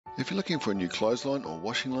If you're looking for a new clothesline or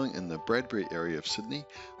washing line in the Bradbury area of Sydney,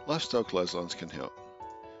 Lifestyle Clotheslines can help.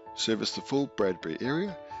 Service the full Bradbury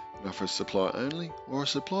area and offer a supply only or a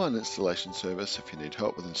supply and installation service if you need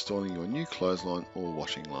help with installing your new clothesline or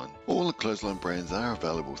washing line. All the clothesline brands are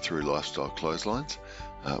available through Lifestyle Clotheslines,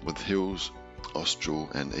 with Hills, Austral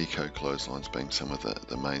and Eco Clotheslines being some of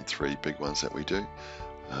the main three big ones that we do,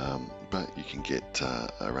 but you can get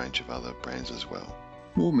a range of other brands as well.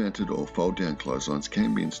 Wall-mounted or fold-down clotheslines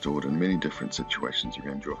can be installed in many different situations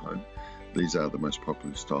around your home. These are the most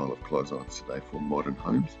popular style of clotheslines today for modern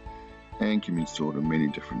homes and can be installed in many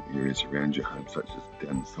different areas around your home, such as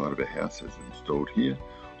down the side of a house as installed here,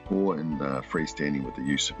 or in freestanding with the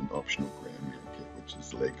use of an optional ground mount kit, which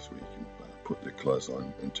is legs where you can put the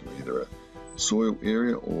clothesline into either a soil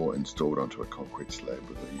area or installed onto a concrete slab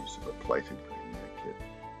with the use of a plated ground mount kit.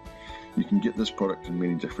 You can get this product in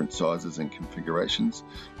many different sizes and configurations,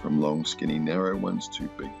 from long, skinny, narrow ones to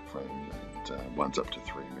big frame and ones up to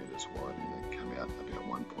 3 meters wide, and they come out about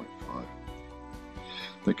 1.5.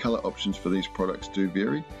 The colour options for these products do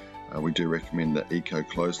vary. We do recommend the Eco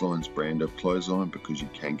Clotheslines brand of clothesline because you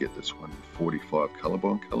can get this one with 45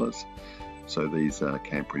 colour-bond colours. So these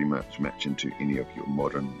can pretty much match into any of your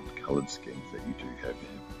modern coloured schemes that you do have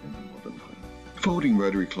in a modern home. Folding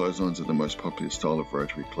rotary clotheslines are the most popular style of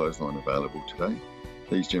rotary clothesline available today.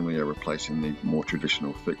 These generally are replacing the more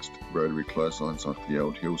traditional fixed rotary clotheslines like the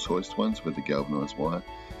old Hills Hoist ones with the galvanised wire.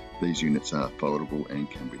 These units are foldable and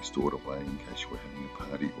can be stored away in case you were having a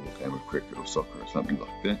party or a game of cricket or soccer or something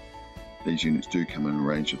like that. These units do come in a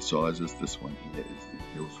range of sizes. This one here is the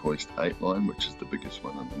Hills Hoist 8 line, which is the biggest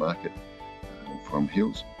one on the market from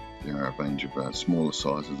Hills. There are a range of smaller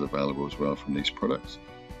sizes available as well from these products.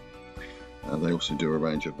 They also do a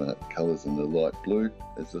range of colours in the light blue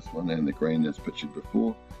as this one and the green as pictured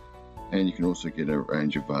before, and you can also get a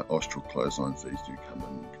range of Austral clotheslines. These do come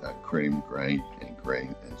in cream, grey and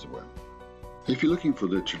green as well. If you're looking for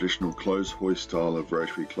the traditional clothes hoist style of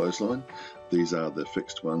rotary clothesline, these are the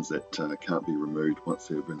fixed ones that can't be removed once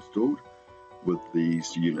they've been installed, with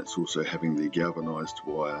these units also having the galvanised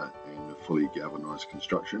wire and the fully galvanised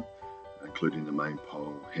construction, including the main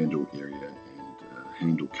pole, handle area and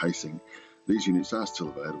handle casing. These units are still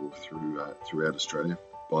available throughout Australia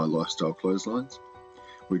by Lifestyle Clotheslines.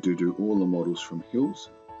 We do all the models from Hills,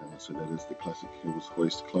 so that is the classic Hills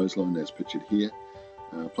Hoist clothesline as pictured here.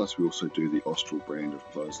 Plus we also do the Austral brand of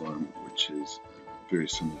clothesline, which is very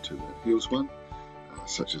similar to the Hills one,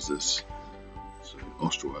 such as this. So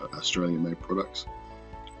Austral are Australian made products,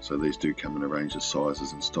 so these do come in a range of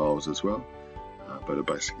sizes and styles as well, but are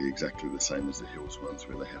basically exactly the same as the Hills ones,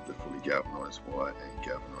 where they have the fully galvanised wire and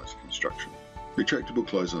galvanised construction. Retractable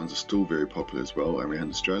clotheslines are still very popular as well around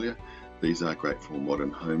Australia. These are great for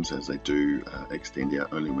modern homes as they do extend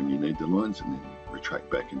out only when you need the lines and then retract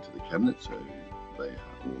back into the cabinet, so they are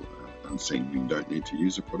all unseen when you don't need to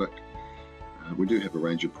use the product. We do have a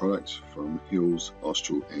range of products from Hills,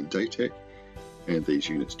 Austral and Daytek, and these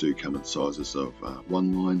units do come in sizes of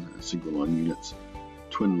one line, single line units,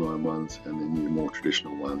 twin line ones, and then your more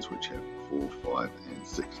traditional ones which have 4, 5 and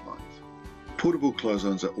 6 lines. Portable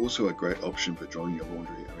clotheslines are also a great option for drying your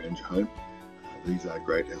laundry around your home. These are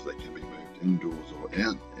great as they can be moved indoors or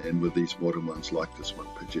out, and with these modern ones like this one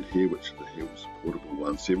pictured here, which is the Hills Portable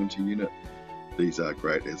 170 unit, these are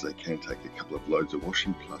great as they can take a couple of loads of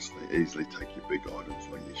washing, plus they easily take your big items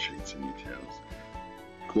like your sheets and your towels.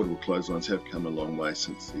 Portable clotheslines have come a long way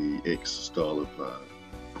since the X style of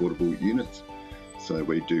portable units, so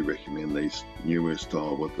we do recommend these newer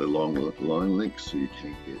style with the long line lengths, so you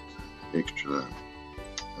can get extra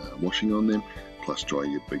washing on them, plus dry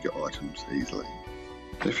your bigger items easily.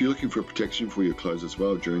 If you're looking for protection for your clothes as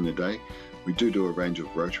well during the day, we do a range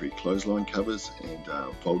of rotary clothesline covers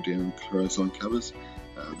and fold down clothesline covers.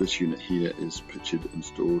 This unit here is pictured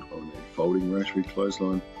installed on a folding rotary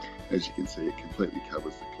clothesline. As you can see, it completely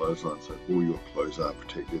covers the clothesline, so all your clothes are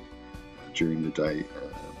protected during the day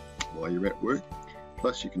while you're at work.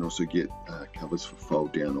 Plus you can also get covers for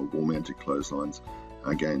fold down or wall mounted clotheslines.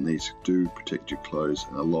 Again, these do protect your clothes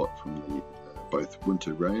a lot from the both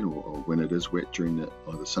winter rain or when it is wet during the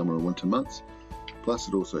either summer or winter months. Plus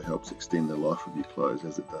it also helps extend the life of your clothes,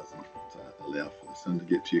 as it doesn't allow for the sun to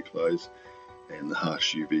get to your clothes and the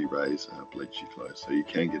harsh UV rays bleach your clothes. So you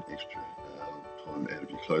can get extra time out of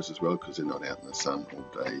your clothes as well, because they're not out in the sun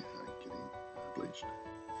all day getting bleached.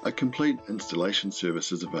 A complete installation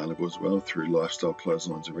service is available as well through Lifestyle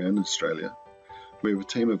Clotheslines around Australia. We have a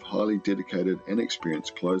team of highly dedicated and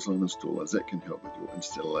experienced clothesline installers that can help with your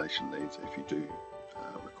installation needs if you do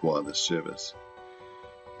require this service.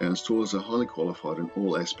 Our installers are highly qualified in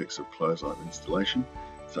all aspects of clothesline installation,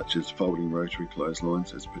 such as folding rotary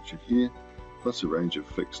clotheslines as pictured here, plus a range of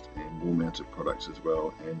fixed and wall-mounted products as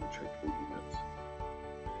well, and retractable units.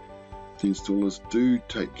 The installers do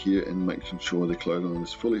take care in making sure the clothesline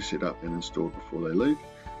is fully set up and installed before they leave,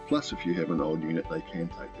 plus if you have an old unit they can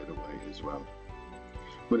take that away as well.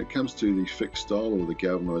 When it comes to the fixed style or the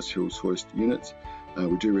galvanised hills hoist units,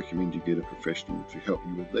 we do recommend you get a professional to help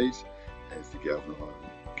you with these, as the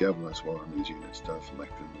galvanised wire on these units does make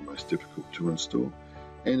them the most difficult to install.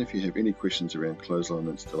 And if you have any questions around clothesline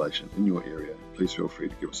installation in your area, please feel free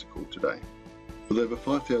to give us a call today. With over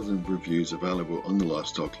 5,000 reviews available on the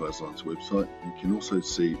Lifestyle Clotheslines website, you can also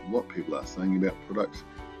see what people are saying about products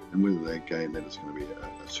and whether they again that it's going to be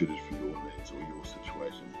suited for your needs or your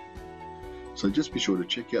situation. So just be sure to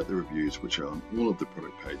check out the reviews, which are on all of the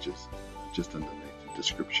product pages just underneath the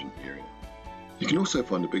description area. You can also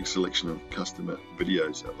find a big selection of customer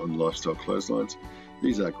videos on Lifestyle Clotheslines.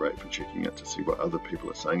 These are great for checking out to see what other people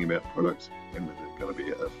are saying about products and whether they're going to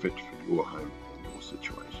be a fit for your home and your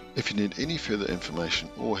situation. If you need any further information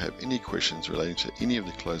or have any questions relating to any of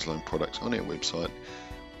the clothesline products on our website,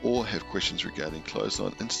 or have questions regarding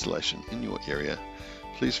clothesline installation in your area,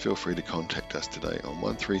 please feel free to contact us today on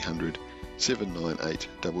 1300 798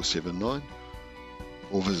 779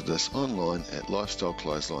 or visit us online at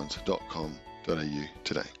lifestyleclotheslines.com.au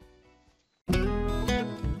today.